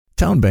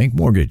Town Bank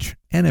Mortgage,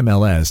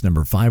 NMLS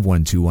number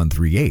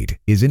 512138,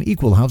 is an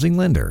equal housing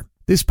lender.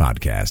 This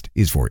podcast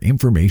is for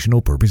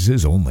informational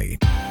purposes only.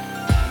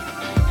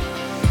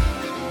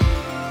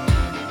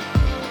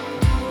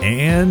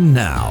 And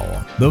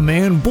now, the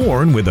man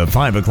born with a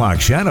 5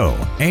 o'clock shadow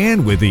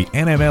and with the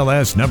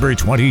NMLS number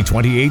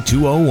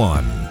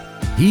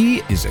 2028-201. He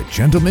is a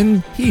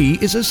gentleman.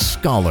 He is a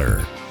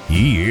scholar.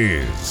 He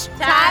is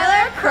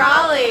Tyler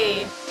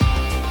Crawley.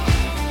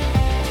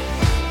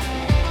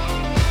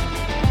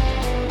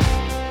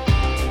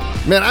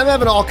 Man, I'm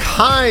having all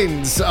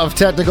kinds of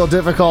technical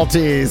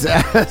difficulties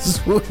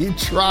as we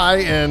try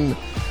and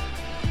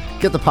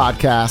get the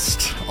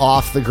podcast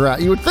off the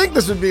ground. You would think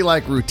this would be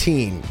like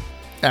routine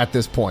at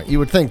this point. You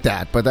would think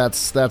that, but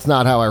that's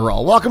not how I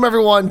roll. Welcome,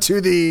 everyone, to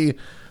the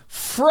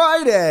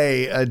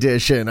Friday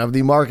edition of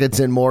the Markets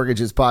and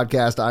Mortgages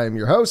podcast. I am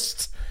your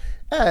host,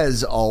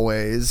 as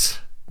always,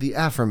 the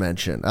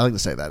aforementioned. I like to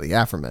say that, the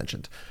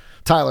aforementioned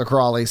Tyler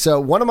Crawley.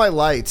 So one of my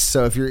lights,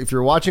 so if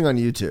you're watching on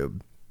YouTube,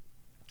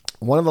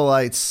 one of the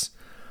lights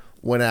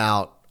went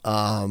out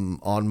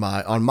on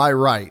my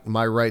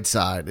right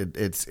side.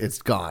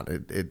 It's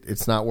gone.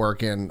 It's not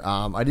working.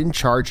 I didn't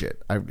charge it.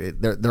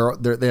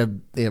 They have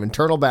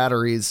internal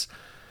batteries.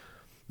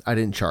 I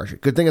didn't charge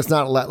it. Good thing it's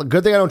not.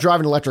 Good thing I don't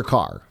drive an electric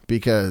car,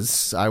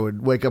 because I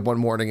would wake up one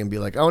morning and be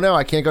like, oh no,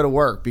 I can't go to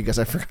work because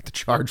I forgot to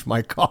charge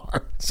my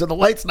car. So the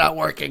light's not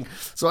working.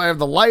 So I have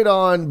the light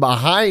on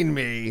behind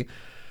me,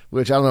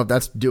 which I don't know if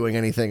that's doing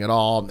anything at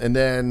all. And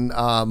then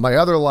my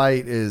other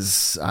light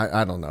is,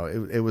 I don't know.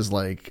 It was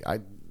like,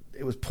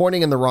 it was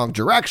pointing in the wrong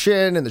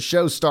direction, and the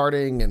show's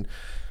starting, and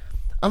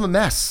I'm a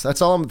mess.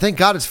 That's all. Thank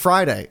God it's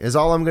Friday is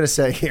all I'm going to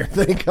say here.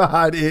 Thank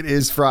God it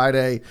is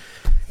Friday,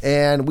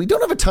 and we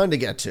don't have a ton to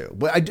get to.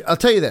 But I'll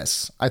tell you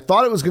this. I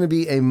thought it was going to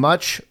be a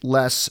much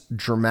less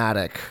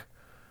dramatic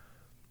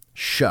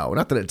show.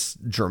 Not that it's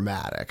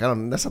dramatic.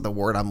 That's not the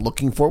word I'm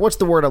looking for. What's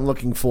the word I'm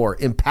looking for?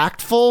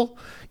 Impactful?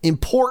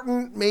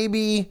 Important,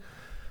 maybe.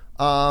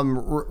 I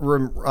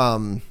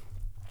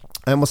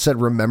almost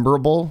said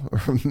rememberable.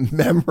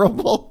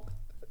 Memorable.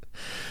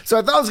 So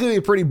I thought it was going to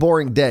be a pretty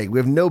boring day. We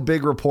have no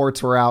big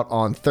reports. We're out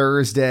on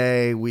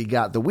Thursday. We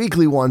got the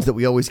weekly ones that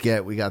we always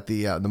get. We got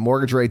the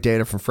mortgage rate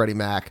data from Freddie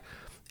Mac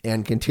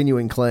and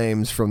continuing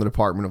claims from the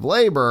Department of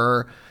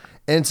Labor.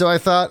 And so I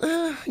thought,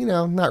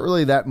 not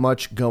really that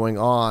much going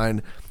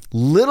on.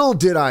 Little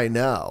did I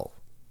know.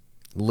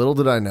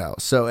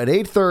 So at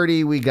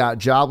 8:30, we got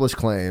jobless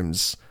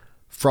claims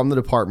from the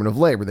Department of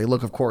Labor. They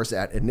look, of course,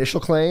 at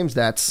initial claims.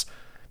 That's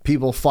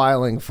people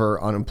filing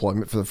for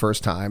unemployment for the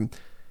first time.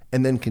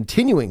 And then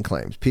continuing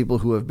claims, people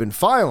who have been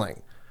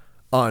filing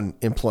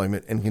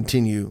unemployment and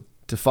continue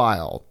to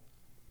file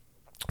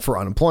for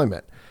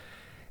unemployment.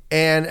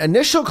 And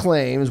initial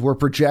claims were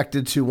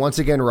projected to once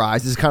again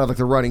rise. This is kind of like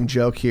the running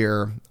joke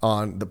here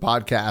on the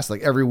podcast.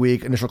 Like every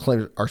week, initial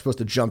claims are supposed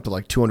to jump to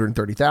like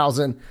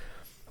 230,000.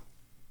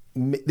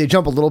 They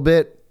jump a little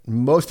bit.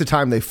 Most of the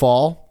time they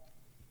fall.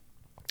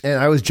 And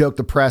I always joke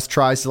the press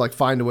tries to like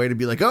find a way to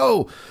be like,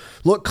 oh,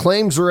 look,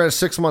 claims are at a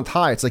 6-month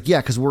high. It's like,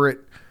 yeah, because we're at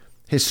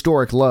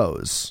historic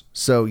lows.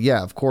 So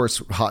yeah, of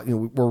course,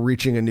 we're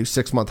reaching a new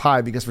 6-month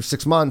high because for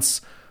 6 months,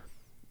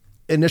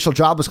 initial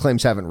jobless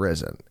claims haven't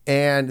risen.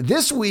 And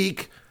this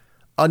week,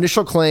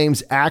 initial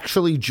claims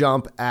actually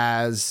jump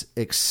as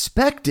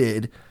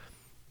expected,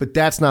 but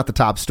that's not the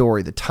top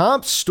story. The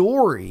top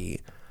story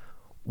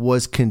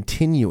was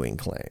continuing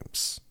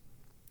claims.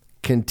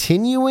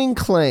 Continuing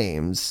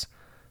claims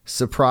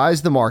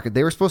surprised the market.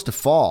 They were supposed to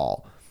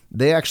fall.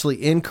 They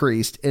actually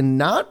increased, and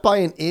not by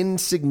an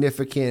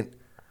insignificant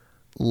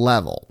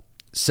level.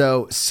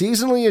 So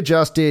seasonally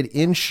adjusted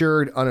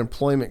insured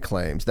unemployment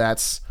claims,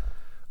 that's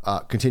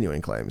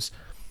continuing claims,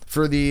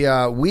 for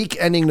the week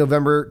ending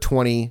November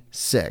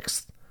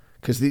 26th,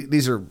 because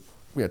these are,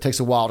 it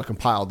takes a while to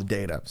compile the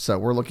data. So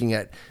we're looking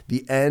at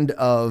the end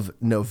of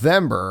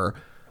November,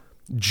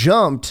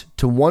 jumped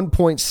to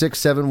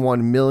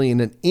 1.671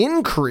 million, an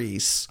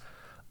increase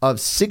of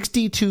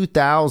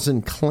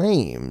 62,000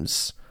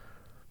 claims,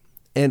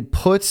 and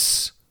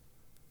puts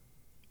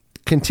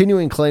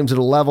continuing claims at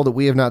a level that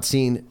we have not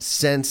seen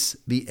since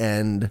the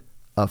end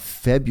of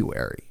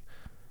February.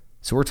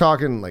 So we're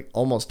talking like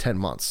almost 10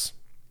 months,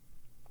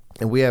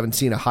 and we haven't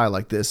seen a high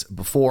like this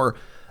before.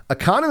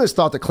 Economists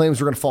thought that claims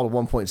were going to fall to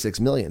 1.6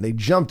 million. They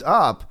jumped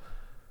up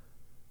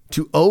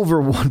to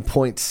over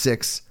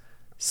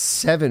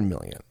 1.67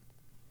 million.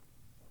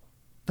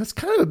 That's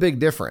kind of a big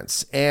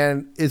difference.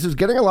 And this is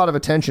getting a lot of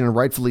attention, and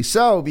rightfully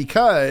so,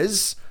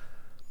 because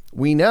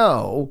we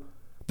know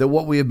that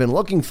what we have been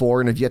looking for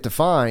and have yet to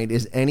find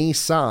is any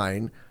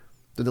sign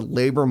that the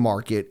labor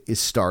market is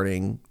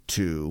starting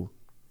to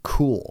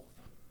cool.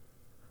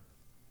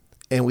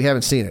 And we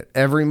haven't seen it.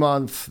 Every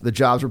month, the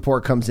jobs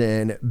report comes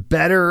in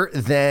better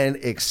than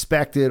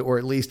expected, or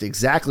at least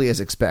exactly as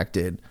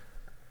expected,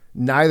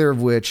 neither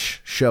of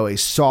which show a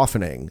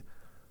softening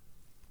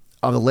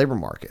of the labor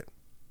market.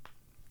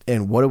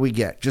 And what do we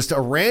get? Just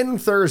a random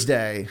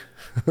Thursday,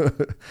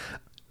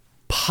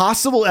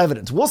 possible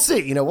evidence. We'll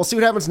see. We'll see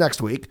what happens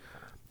next week.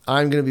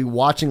 I'm going to be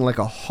watching like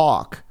a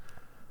hawk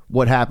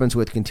what happens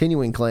with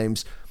continuing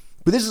claims.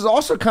 But this is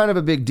also kind of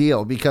a big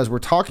deal because we're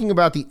talking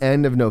about the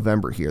end of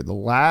November here, the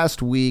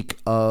last week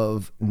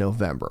of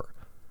November.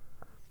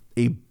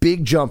 A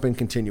big jump in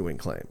continuing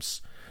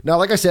claims. Now,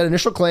 like I said,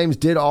 initial claims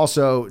did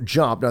also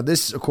jump. Now,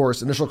 this, of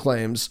course, initial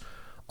claims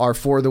are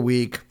for the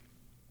week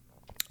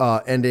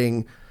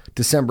ending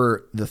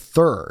December the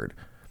 3rd.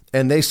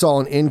 And they saw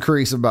an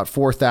increase of about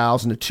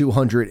 4,000 to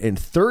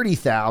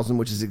 230,000,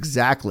 which is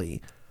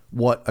exactly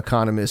what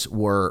economists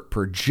were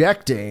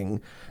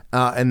projecting.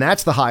 And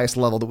that's the highest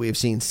level that we have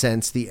seen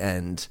since the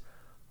end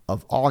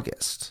of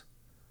August.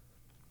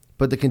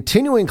 But the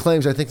continuing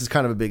claims, I think, is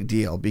kind of a big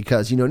deal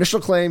because,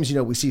 initial claims,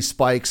 we see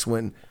spikes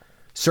when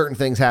certain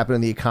things happen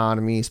in the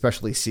economy,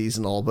 especially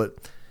seasonal.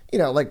 But,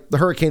 like the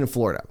hurricane in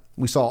Florida,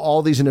 we saw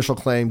all these initial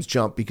claims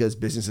jump because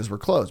businesses were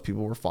closed.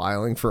 People were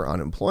filing for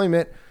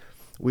unemployment.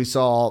 We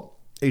saw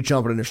a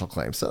jump in initial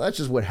claims. So that's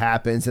just what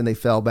happens. And they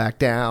fell back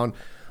down.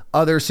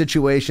 Other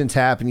situations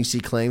happen. You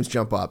see claims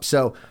jump up.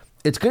 So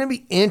it's going to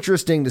be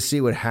interesting to see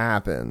what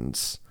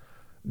happens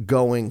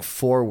going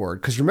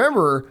forward. Because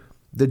remember,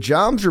 the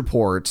jobs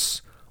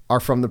reports are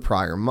from the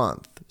prior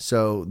month.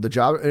 So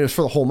it's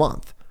for the whole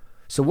month.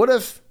 So what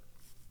if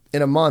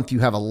in a month you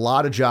have a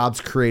lot of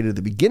jobs created at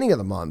the beginning of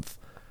the month,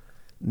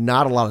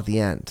 not a lot at the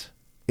end?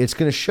 It's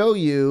going to show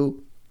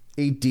you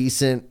a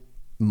decent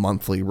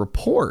monthly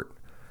report.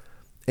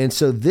 And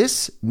so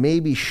this may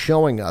be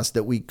showing us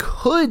that we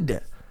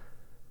could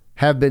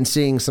have been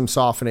seeing some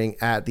softening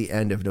at the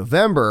end of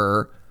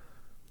November.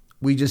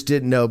 We just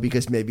didn't know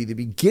because maybe the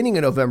beginning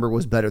of November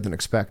was better than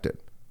expected.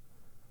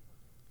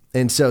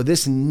 And so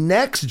this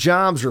next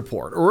jobs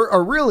report,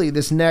 or really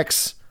this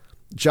next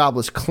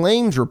jobless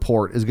claims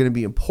report, is going to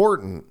be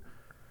important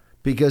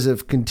because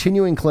if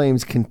continuing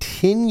claims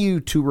continue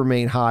to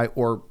remain high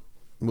or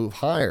move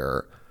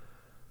higher,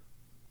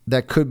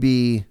 that could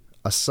be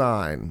a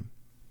sign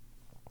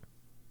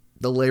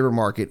the labor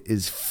market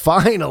is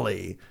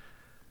finally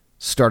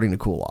starting to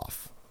cool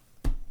off.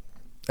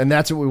 And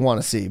that's what we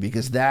want to see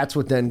because that's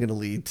what then going to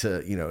lead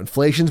to,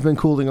 inflation's been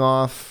cooling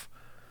off,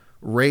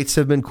 rates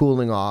have been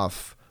cooling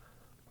off.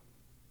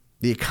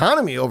 The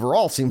economy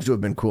overall seems to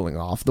have been cooling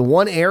off. The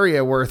one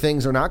area where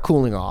things are not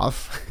cooling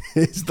off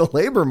is the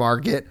labor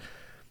market,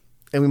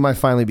 and we might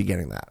finally be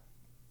getting that.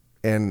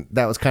 And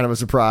that was kind of a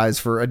surprise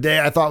for a day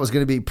I thought was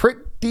going to be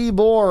pretty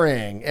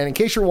boring. And in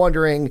case you're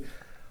wondering,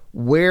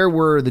 where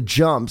were the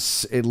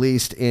jumps, at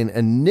least in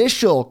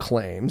initial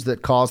claims,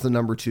 that caused the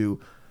number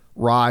to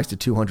rise to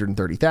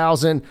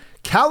 230,000?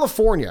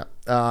 California,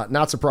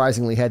 not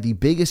surprisingly, had the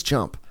biggest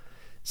jump,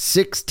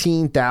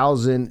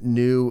 16,000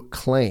 new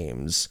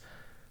claims.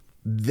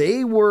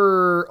 They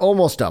were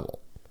almost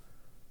double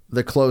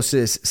the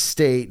closest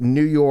state.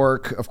 New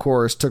York, of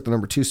course, took the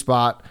number 2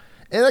 spot.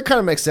 And that kind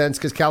of makes sense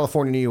because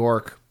California, New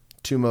York,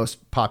 2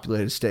 most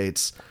populated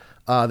states.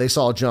 They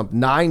saw a jump,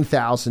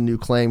 9,000 new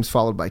claims,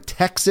 followed by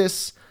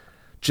Texas,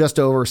 just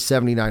over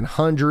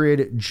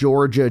 7,900,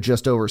 Georgia,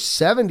 just over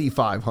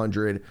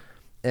 7,500,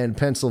 and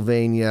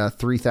Pennsylvania,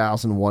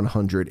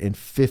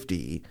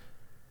 3,150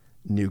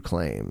 new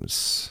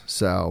claims.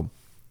 So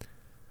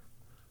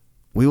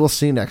we will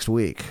see next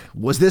week.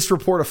 Was this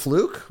report a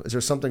fluke? Is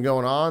there something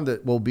going on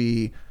that will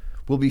be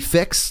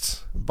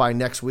fixed by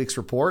next week's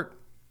report?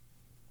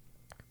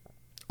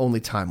 Only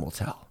time will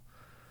tell.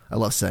 I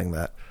love saying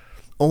that.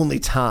 Only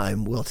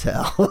time will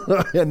tell.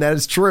 And that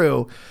is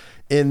true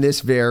in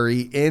this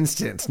very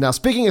instance. Now,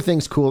 speaking of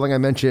things cooling, I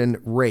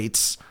mentioned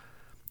rates.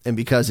 And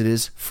because it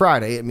is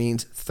Friday, it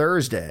means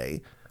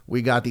Thursday.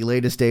 We got the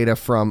latest data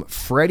from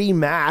Freddie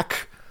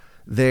Mac.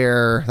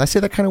 Did I say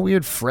that kind of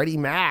weird? Freddie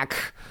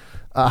Mac.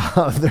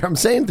 I'm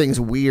saying things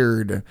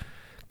weird.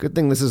 Good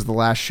thing this is the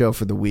last show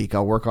for the week.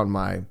 I'll work on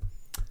my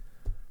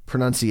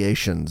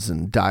pronunciations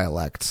and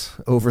dialects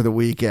over the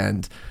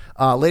weekend.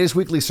 Latest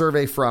weekly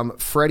survey from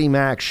Freddie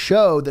Mac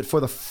showed that for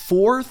the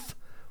 4th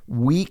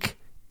week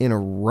in a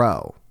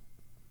row,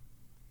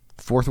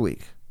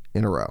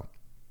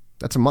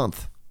 that's a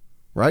month,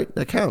 right?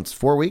 That counts.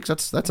 4 weeks,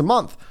 that's a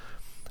month.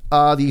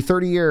 The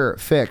 30-year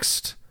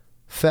fixed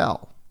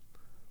fell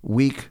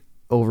week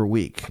over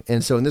week.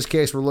 And so in this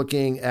case, we're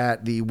looking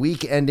at the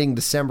week ending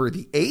December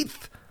the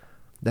 8th.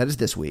 That is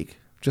this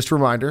week. Just a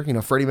reminder,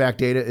 Freddie Mac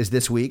data is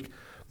this week.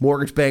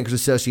 Mortgage Bankers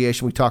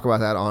Association, we talk about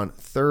that on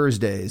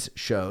Thursday's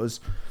shows.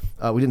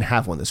 We didn't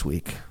have one this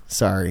week.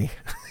 Sorry.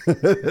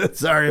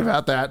 Sorry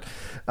about that.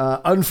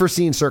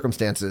 Unforeseen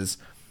circumstances.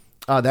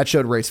 That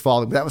showed rates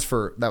falling. But that was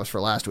for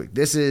last week.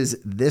 This is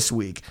this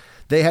week.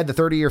 They had the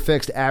 30-year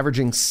fixed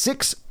averaging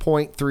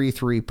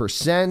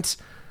 6.33%,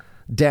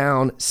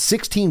 down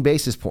 16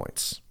 basis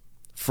points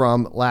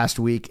from last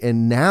week,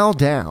 and now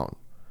down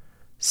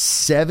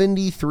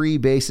 73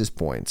 basis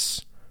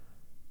points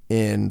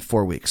in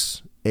 4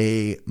 weeks.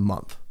 A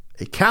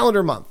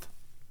calendar month.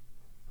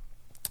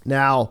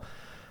 Now,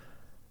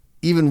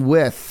 even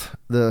with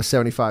the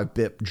 75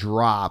 bip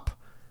drop,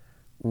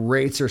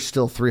 rates are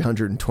still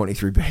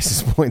 323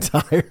 basis points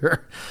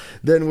higher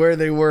than where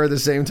they were the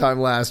same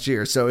time last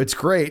year. So it's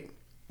great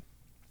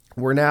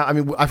we're now, I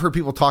mean, I've heard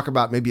people talk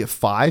about maybe a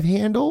 5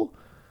 handle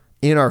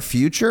in our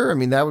future. I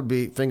mean, that would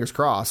be, fingers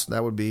crossed,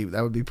 that would be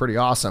pretty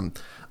awesome.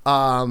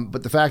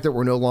 But the fact that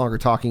we're no longer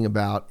talking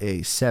about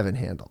a 7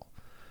 handle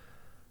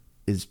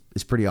is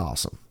pretty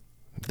awesome.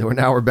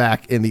 Now we're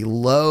back in the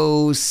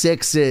low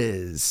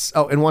 6s.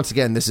 Oh, and once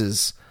again, this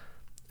is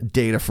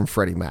data from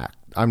Freddie Mac.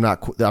 I'm not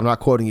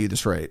quoting you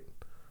this rate.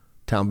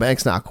 Town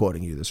Bank's not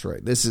quoting you this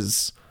rate. This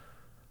is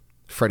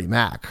Freddie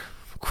Mac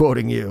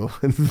quoting you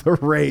the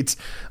rate.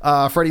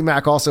 Freddie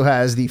Mac also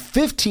has the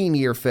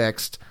 15-year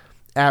fixed,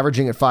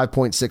 averaging at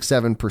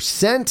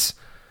 5.67%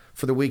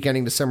 for the week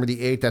ending December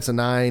the 8th. That's a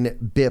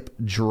 9 BIP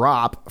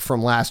drop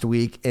from last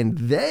week. And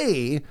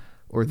the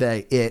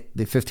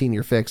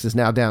 15-year fixed is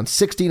now down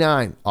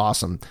 69.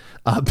 Awesome.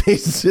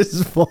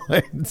 Basis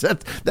points.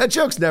 That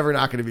joke's never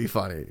not going to be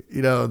funny.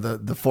 You know,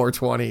 the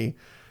 420,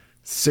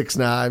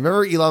 6.9.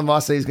 Remember Elon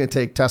Musk said he's going to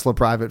take Tesla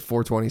private,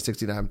 420,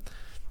 69.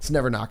 It's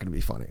never not going to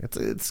be funny.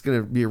 It's going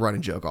to be a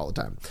running joke all the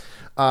time.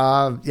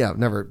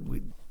 Never.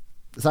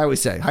 As I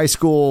always say, high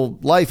school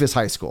life is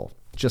high school,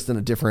 just in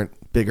a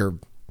different, bigger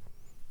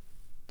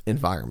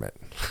environment.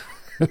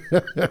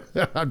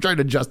 I'm trying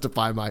to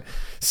justify my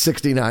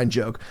 69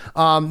 joke.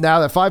 Now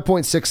that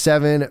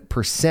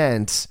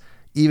 5.67%,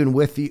 even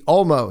with the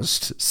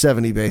almost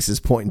 70 basis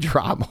point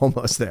drop,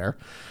 almost there,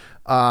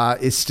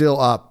 is still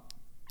up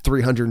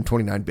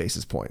 329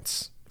 basis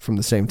points from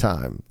the same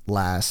time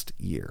last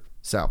year.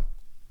 So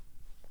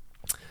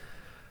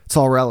it's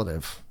all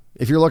relative.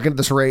 If you're looking at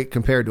this rate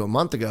compared to a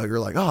month ago, you're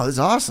like, oh, this is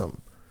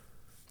awesome.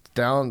 It's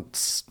down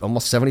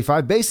almost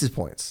 75 basis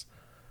points.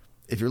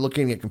 If you're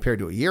looking at it compared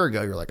to a year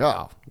ago, you're like,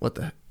 oh,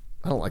 I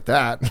don't like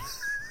that.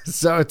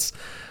 So it's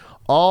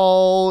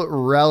all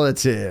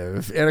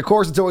relative. And of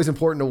course, it's always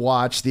important to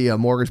watch the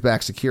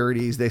mortgage-backed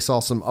securities. They saw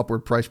some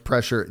upward price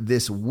pressure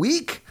this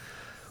week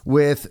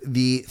with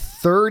the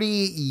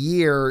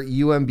 30-year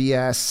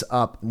UMBS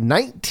up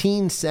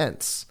 19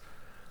 cents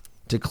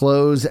to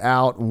close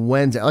out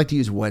Wednesday. I like to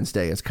use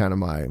Wednesday as kind of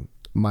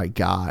my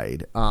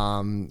guide.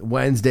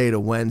 Wednesday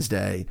to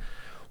Wednesday.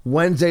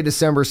 Wednesday,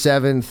 December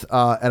 7th,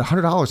 at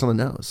 $100 on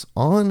the nose.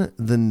 On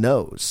the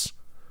nose.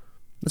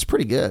 That's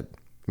pretty good.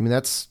 I mean,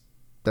 that's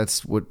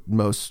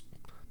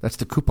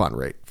the coupon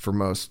rate for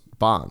most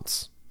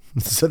bonds.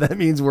 So that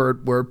means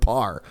we're at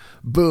par.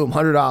 Boom,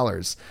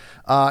 $100.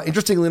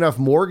 Interestingly enough,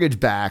 mortgage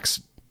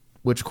backs,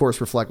 which of course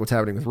reflect what's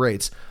happening with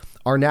rates,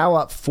 are now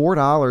up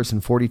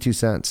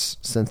 $4.42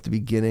 since the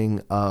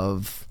beginning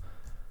of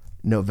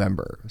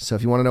November. So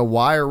if you want to know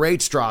why are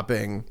rates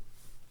dropping,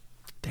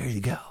 there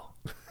you go.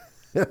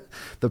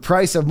 The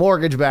price of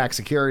mortgage-backed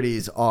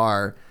securities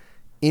are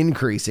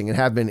increasing and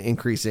have been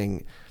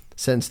increasing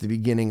since the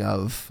beginning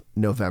of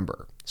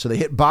November. So they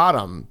hit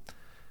bottom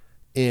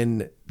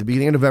in the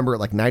beginning of November at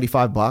like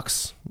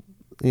 $95,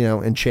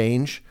 and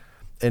change.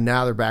 And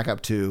now they're back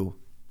up to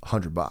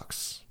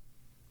 $100.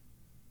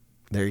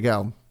 There you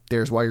go.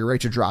 There's why your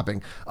rates are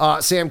dropping.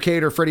 Sam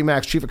Cater, Freddie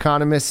Mac's chief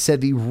economist, said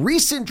the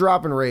recent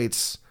drop in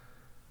rates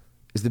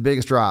is the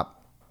biggest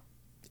drop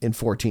in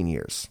 14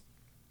 years.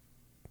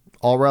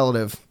 All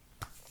relative.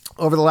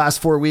 Over the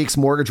last 4 weeks,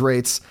 mortgage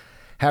rates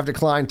have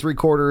declined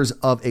 0.75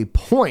 of a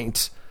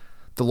point,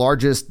 the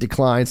largest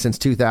decline since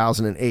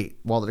 2008.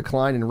 While the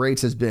decline in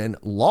rates has been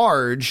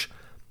large,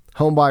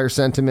 homebuyer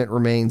sentiment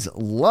remains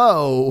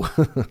low.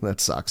 That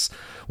sucks.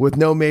 With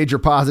no major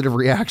positive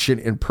reaction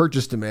in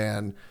purchase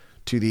demand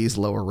to these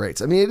lower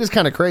rates. I mean, it is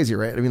kind of crazy,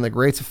 right? I mean, like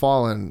rates have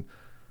fallen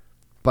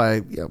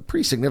by a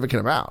pretty significant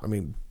amount. I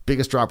mean,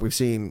 biggest drop we've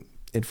seen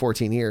in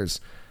 14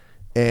 years,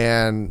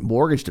 and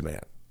mortgage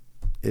demand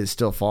is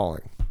still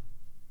falling.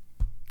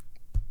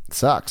 It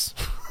sucks.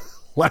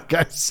 Like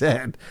I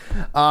said.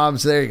 So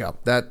there you go.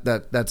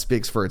 That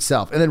speaks for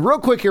itself. And then real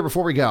quick here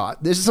before we go,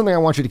 this is something I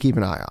want you to keep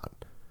an eye on.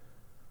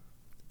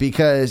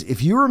 Because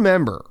if you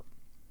remember,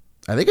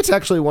 I think it's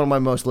actually one of my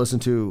most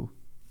listened to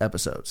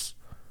episodes.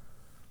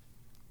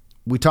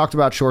 We talked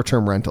about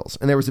short-term rentals.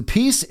 And there was a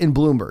piece in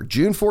Bloomberg,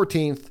 June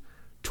 14th,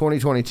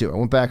 2022. I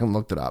went back and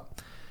looked it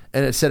up.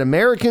 And it said,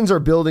 Americans are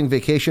building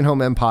vacation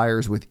home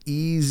empires with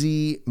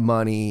easy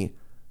money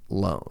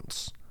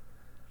loans.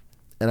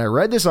 And I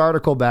read this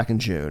article back in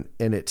June,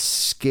 and it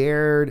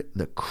scared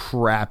the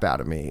crap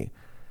out of me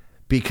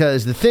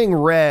because the thing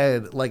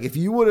read, like if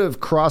you would have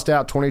crossed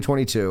out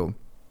 2022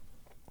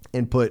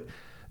 and put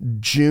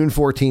June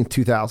 14th,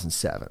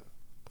 2007,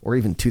 or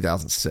even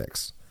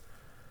 2006,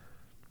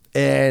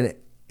 and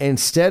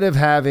instead of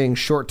having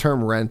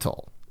short-term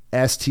rental,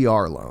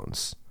 STR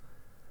loans,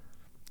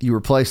 you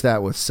replace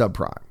that with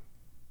subprime,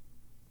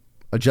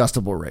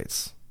 adjustable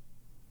rates.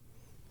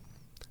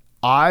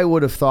 I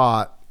would have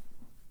thought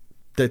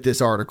that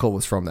this article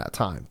was from that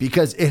time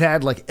because it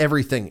had like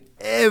everything.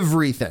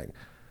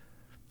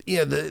 You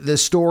know, the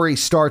story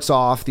starts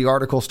off, the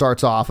article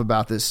starts off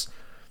about this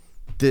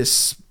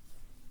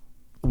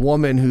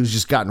woman who's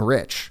just gotten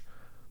rich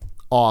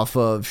off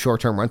of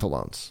short-term rental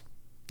loans,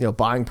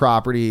 buying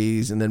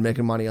properties and then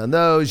making money on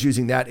those,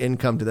 using that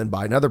income to then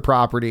buy another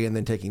property and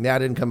then taking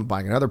that income and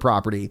buying another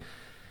property.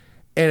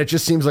 And it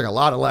just seems like a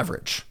lot of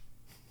leverage.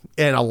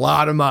 and a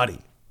lot of money.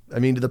 I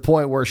mean, to the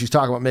point where she's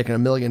talking about making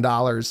 $1 million.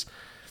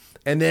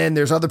 And then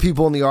there's other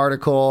people in the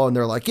article and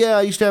they're like, yeah,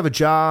 I used to have a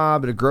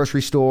job at a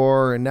grocery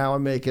store and now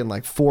I'm making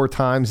like 4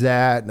 times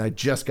that. And I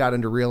just got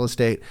into real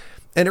estate.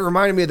 And it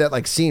reminded me of that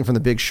like scene from The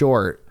Big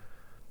Short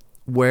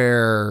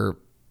where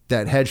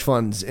that hedge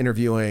fund's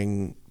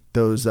interviewing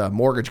those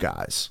mortgage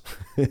guys.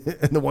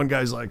 And the one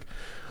guy's like,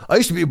 I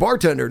used to be a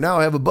bartender. Now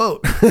I have a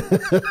boat.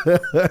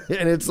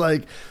 And it's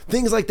like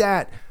things like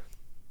that.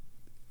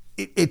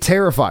 It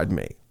terrified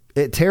me.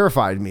 It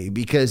terrified me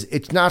because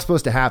it's not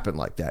supposed to happen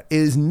like that. It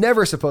is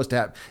never supposed to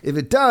happen. If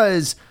it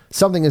does,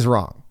 something is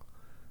wrong.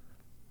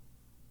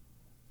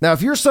 Now,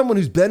 if you're someone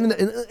who's been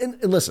in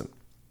and listen,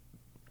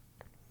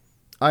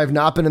 I have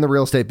not been in the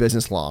real estate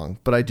business long,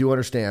 but I do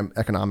understand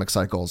economic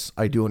cycles.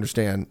 I do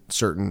understand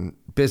certain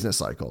business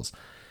cycles.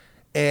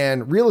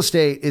 And real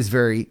estate is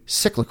very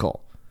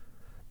cyclical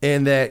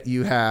in that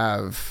you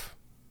have,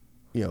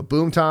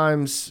 boom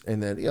times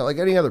and then, like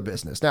any other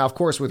business. Now, of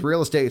course, with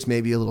real estate, it's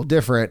maybe a little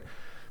different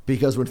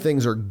because when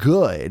things are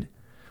good,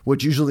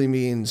 which usually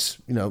means,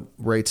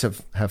 rates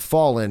have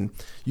fallen,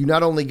 you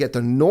not only get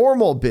the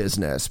normal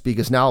business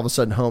because now all of a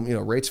sudden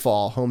rates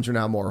fall, homes are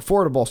now more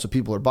affordable. So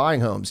people are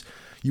buying homes.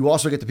 You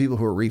also get the people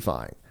who are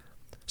refining.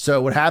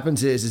 So what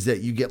happens is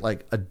that you get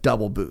like a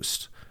double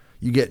boost.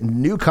 You get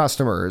new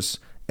customers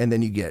and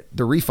then you get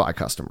the refi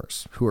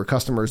customers who are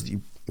customers that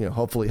you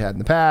hopefully had in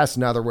the past.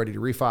 Now they're ready to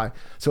refi.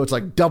 So it's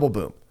like double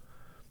boom.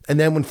 And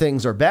then when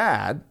things are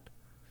bad,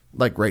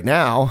 like right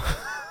now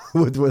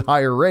with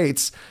higher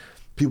rates,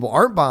 people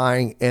aren't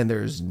buying and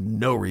there's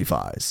no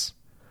refis.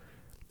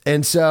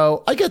 And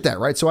so I get that,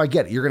 right? So I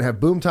get it. You're going to have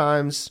boom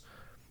times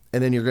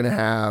and then you're going to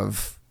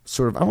have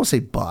sort of, I won't say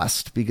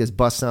bust because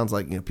bust sounds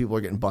like, people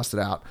are getting busted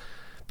out,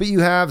 but you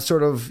have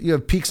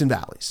peaks and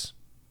valleys,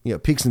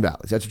 peaks and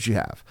valleys. That's what you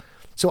have.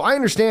 So I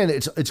understand that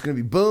it's going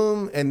to be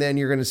boom and then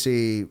you're going to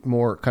see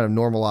more kind of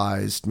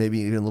normalized, maybe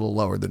even a little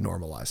lower than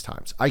normalized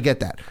times. I get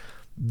that.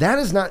 That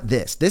is not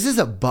this. This is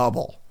a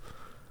bubble.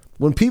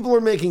 When people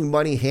are making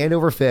money hand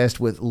over fist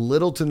with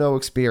little to no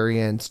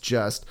experience,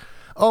 just,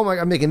 oh my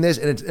God, I'm making this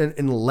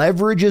and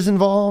leverage is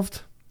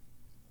involved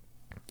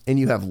and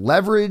you have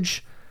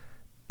leverage,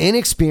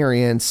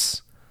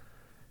 inexperience,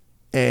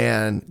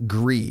 and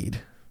greed.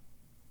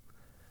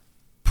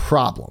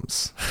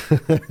 Problems.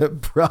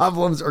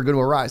 Problems are going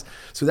to arise.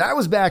 So that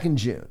was back in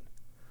June.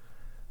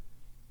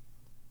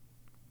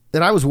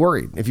 And I was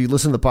worried. If you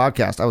listen to the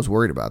podcast, I was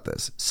worried about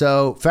this.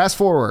 So fast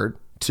forward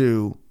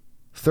to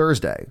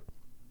Thursday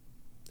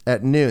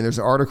at noon, there's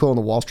an article in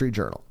the Wall Street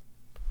Journal.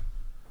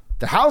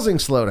 The housing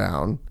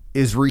slowdown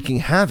is wreaking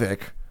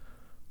havoc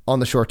on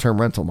the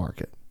short-term rental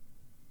market.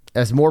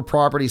 As more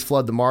properties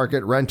flood the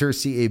market, renters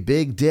see a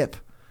big dip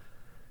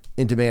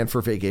in demand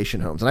for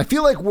vacation homes. And I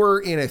feel like we're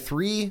in a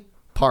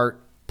 3-part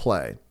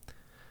play,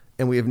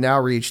 and we have now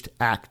reached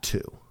Act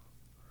 2.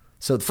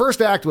 So the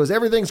first act was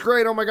everything's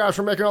great. Oh my gosh,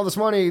 we're making all this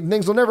money.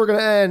 Things are never going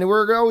to end. And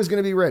we're always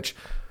going to be rich.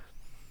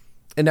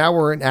 And now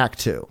we're in Act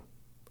 2.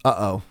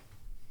 Uh-oh.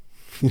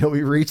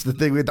 We reached the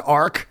thing with the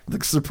arc,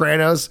 the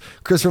Sopranos,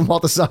 Christopher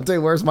Moltisanti,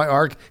 where's my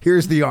arc?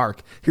 Here's the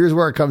arc. Here's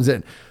where it comes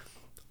in.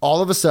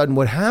 All of a sudden,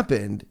 what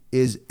happened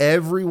is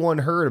everyone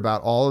heard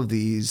about all of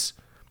these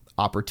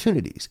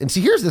opportunities. And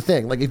see, here's the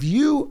thing. Like if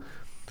you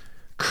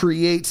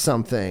create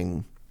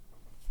something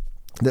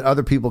that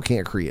other people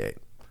can't create,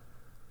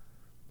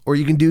 or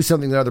you can do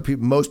something that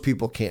most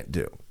people can't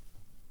do,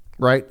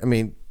 right? I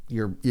mean,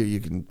 you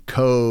can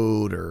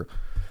code or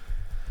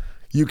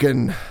you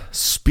can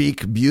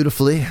speak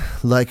beautifully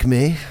like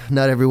me.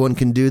 Not everyone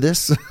can do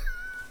this.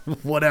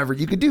 Whatever.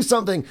 You could do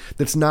something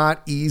that's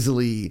not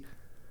easily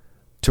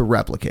to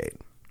replicate.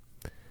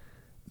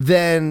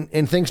 Then,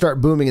 and things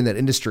start booming in that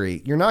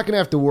industry, you're not going to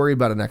have to worry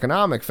about an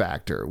economic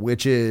factor,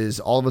 which is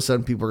all of a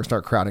sudden people are going to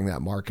start crowding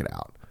that market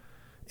out.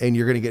 And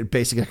you're going to get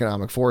basic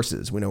economic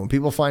forces. We know when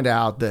people find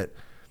out that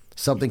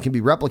something can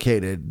be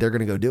replicated, they're going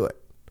to go do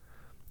it.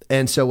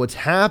 And so what's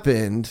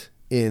happened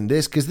in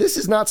this, because this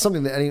is not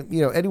something that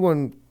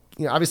anyone,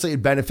 obviously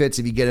it benefits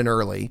if you get in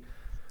early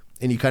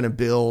and you kind of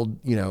build,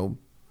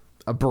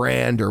 a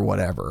brand or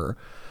whatever.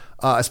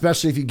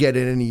 Especially if you get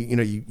in and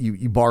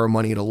you borrow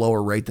money at a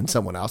lower rate than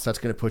someone else, that's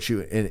going to put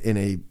you in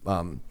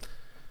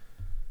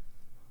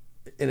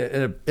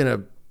a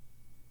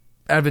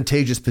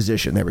advantageous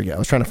position. There we go. I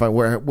was trying to find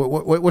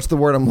what's the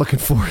word I'm looking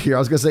for here. I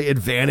was going to say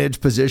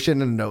advantage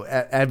position and no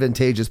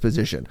advantageous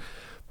position,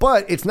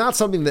 but it's not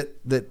something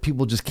that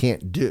people just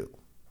can't do.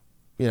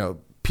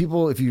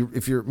 People, if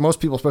you're most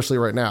people, especially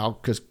right now,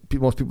 because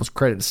most people's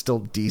credit is still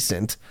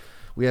decent.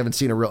 We haven't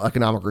seen a real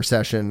economic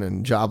recession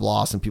and job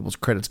loss and people's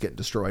credits getting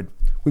destroyed.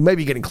 We may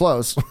be getting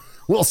close.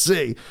 We'll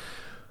see.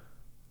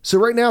 So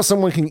right now,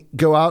 someone can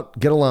go out,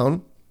 get a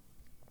loan,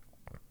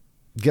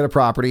 get a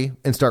property,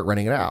 and start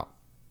renting it out.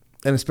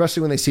 And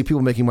especially when they see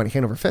people making money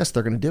hand over fist,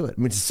 they're going to do it. I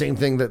mean, it's the same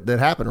thing that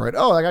happened, right?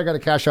 Oh, like I got a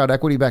cash out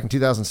equity back in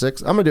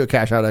 2006. I'm going to do a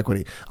cash out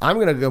equity. I'm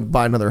going to go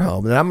buy another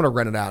home, and I'm going to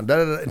rent it out.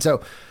 And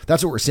so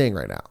that's what we're seeing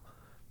right now.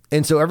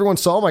 And so everyone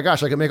saw, oh my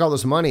gosh, I can make all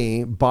this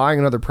money buying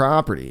another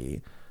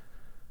property.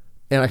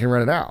 and I can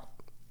rent it out.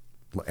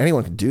 Well,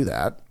 anyone can do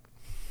that.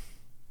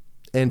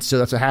 And so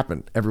that's what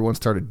happened. Everyone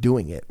started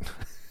doing it.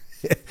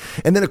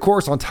 And then, of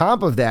course, on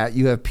top of that,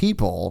 you have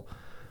people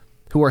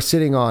who are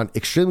sitting on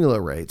extremely low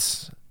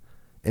rates,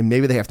 and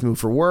maybe they have to move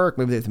for work,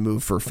 maybe they have to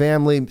move for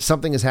family,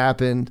 something has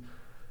happened.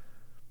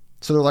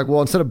 So they're like,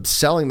 well, instead of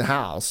selling the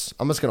house,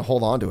 I'm just going to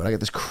hold on to it. I got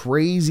this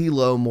crazy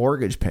low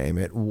mortgage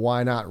payment.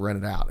 Why not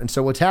rent it out? And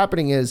so what's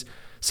happening is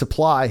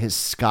supply has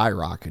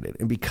skyrocketed.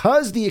 And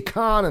because the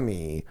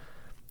economy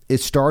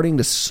is starting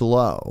to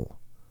slow,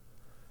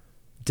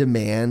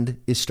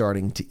 demand is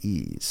starting to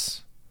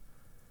ease.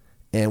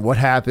 And what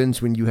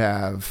happens when you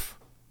have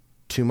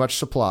too much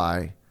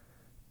supply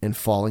and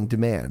falling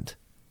demand?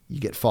 You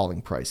get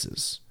falling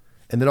prices.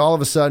 And then all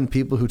of a sudden,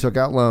 people who took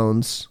out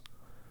loans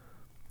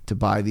to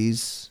buy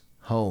these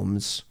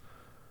homes,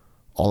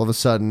 all of a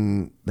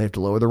sudden they have to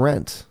lower the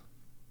rent,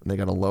 and they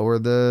got to lower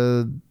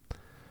the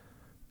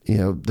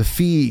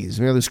fees.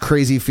 You know, those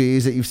crazy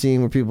fees that you've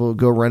seen where people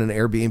go rent an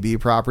Airbnb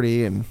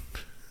property and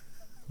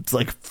it's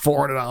like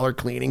 $400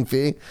 cleaning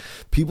fee.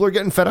 People are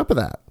getting fed up with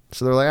that.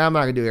 So they're like, I'm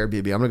not going to do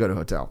Airbnb. I'm going to go to a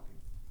hotel.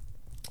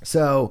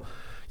 So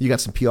you got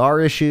some PR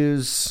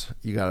issues.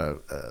 You got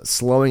a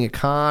slowing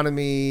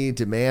economy,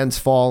 demand's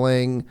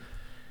falling,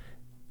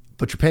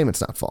 but your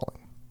payment's not falling.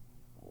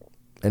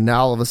 And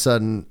now all of a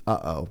sudden,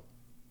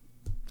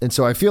 And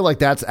so I feel like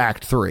that's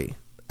Act 3.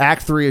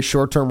 Act 3 is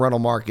short-term rental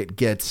market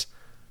gets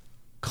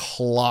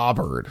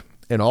clobbered.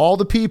 And all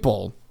the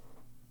people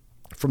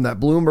from that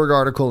Bloomberg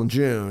article in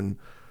June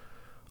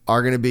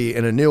are going to be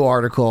in a new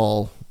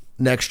article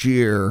next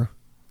year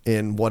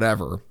in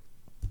whatever.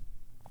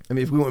 I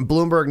mean, if we went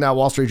Bloomberg, now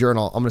Wall Street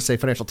Journal, I'm going to say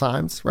Financial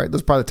Times, right?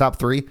 Those are probably the top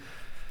 3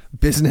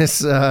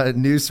 business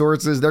news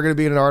sources. They're going to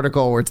be in an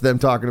article where it's them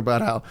talking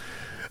about how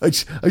I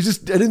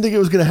didn't think it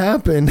was going to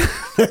happen.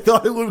 I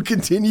thought it would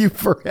continue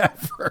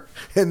forever.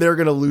 And they're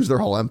going to lose their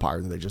whole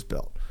empire that they just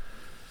built.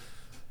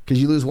 Because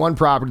you lose one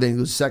property, then you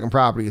lose a second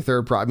property, a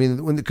third property. I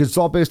mean, because it's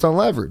all based on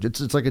leverage.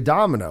 It's like a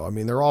domino. I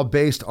mean, they're all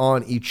based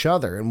on each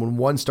other. And when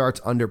one starts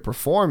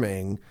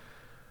underperforming,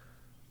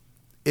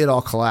 it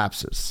all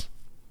collapses.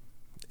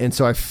 And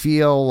so I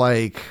feel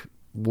like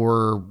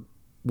we're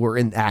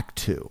in Act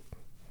 2.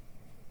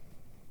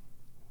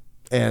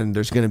 And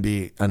there's going to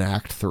be an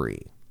Act 3.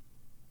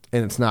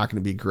 And it's not going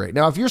to be great.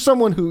 Now, if you're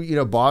someone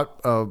who, bought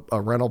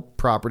a rental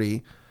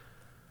property,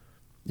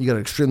 you got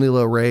an extremely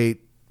low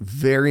rate,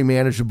 very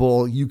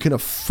manageable, you can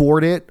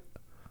afford it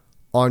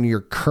on your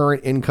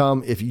current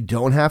income if you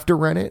don't have to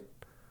rent it,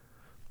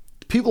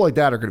 people like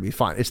that are going to be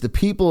fine. It's the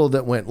people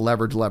that went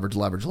leverage,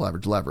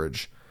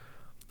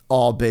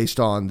 all based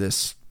on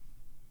this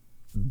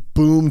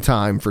boom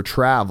time for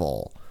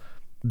travel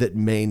that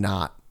may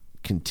not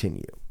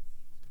continue.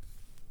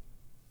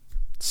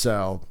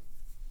 So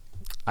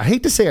I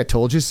hate to say I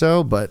told you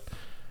so, but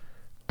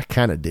I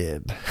kind of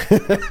did.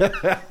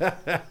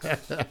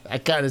 I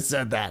kind of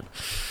said that.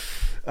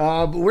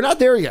 But we're not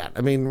there yet.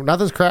 I mean,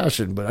 nothing's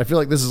crashing, but I feel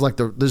like this is like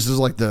the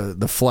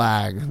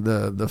flag,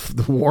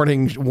 the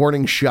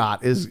warning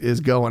shot is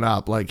going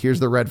up. Like, here's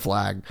the red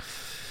flag.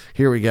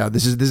 Here we go.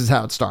 This is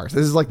how it starts.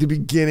 This is like the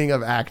beginning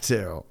of Act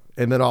 2.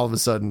 And then all of a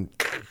sudden,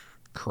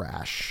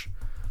 crash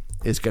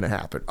is going to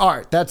happen. All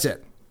right, that's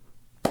it.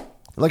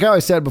 Like how I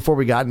said before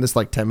we got in this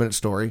 10-minute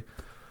story,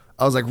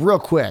 I was like, real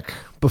quick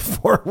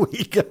before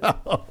we go.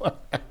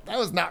 That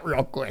was not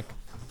real quick.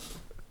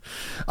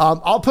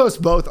 I'll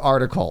post both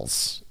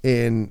articles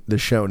in the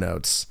show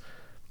notes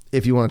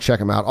if you want to check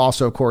them out.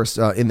 Also, of course,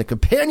 in the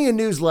companion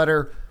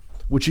newsletter,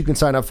 which you can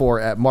sign up for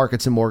at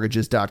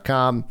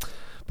marketsandmortgages.com.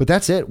 But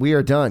that's it. We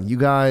are done. You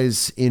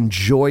guys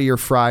enjoy your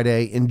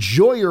Friday.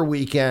 Enjoy your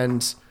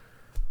weekend.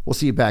 We'll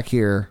see you back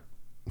here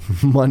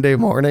Monday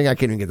morning. I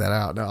can't even get that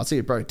out. No, I'll see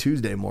you probably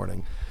Tuesday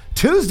morning.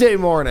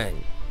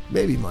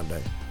 Maybe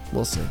Monday.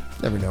 We'll see.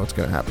 Never know what's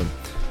going to happen.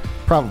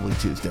 Probably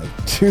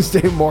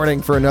Tuesday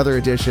morning for another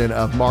edition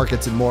of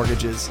Markets and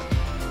Mortgages.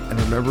 And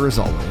remember, as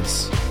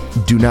always,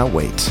 do not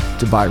wait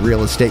to buy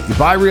real estate. You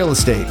buy real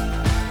estate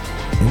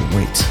and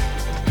wait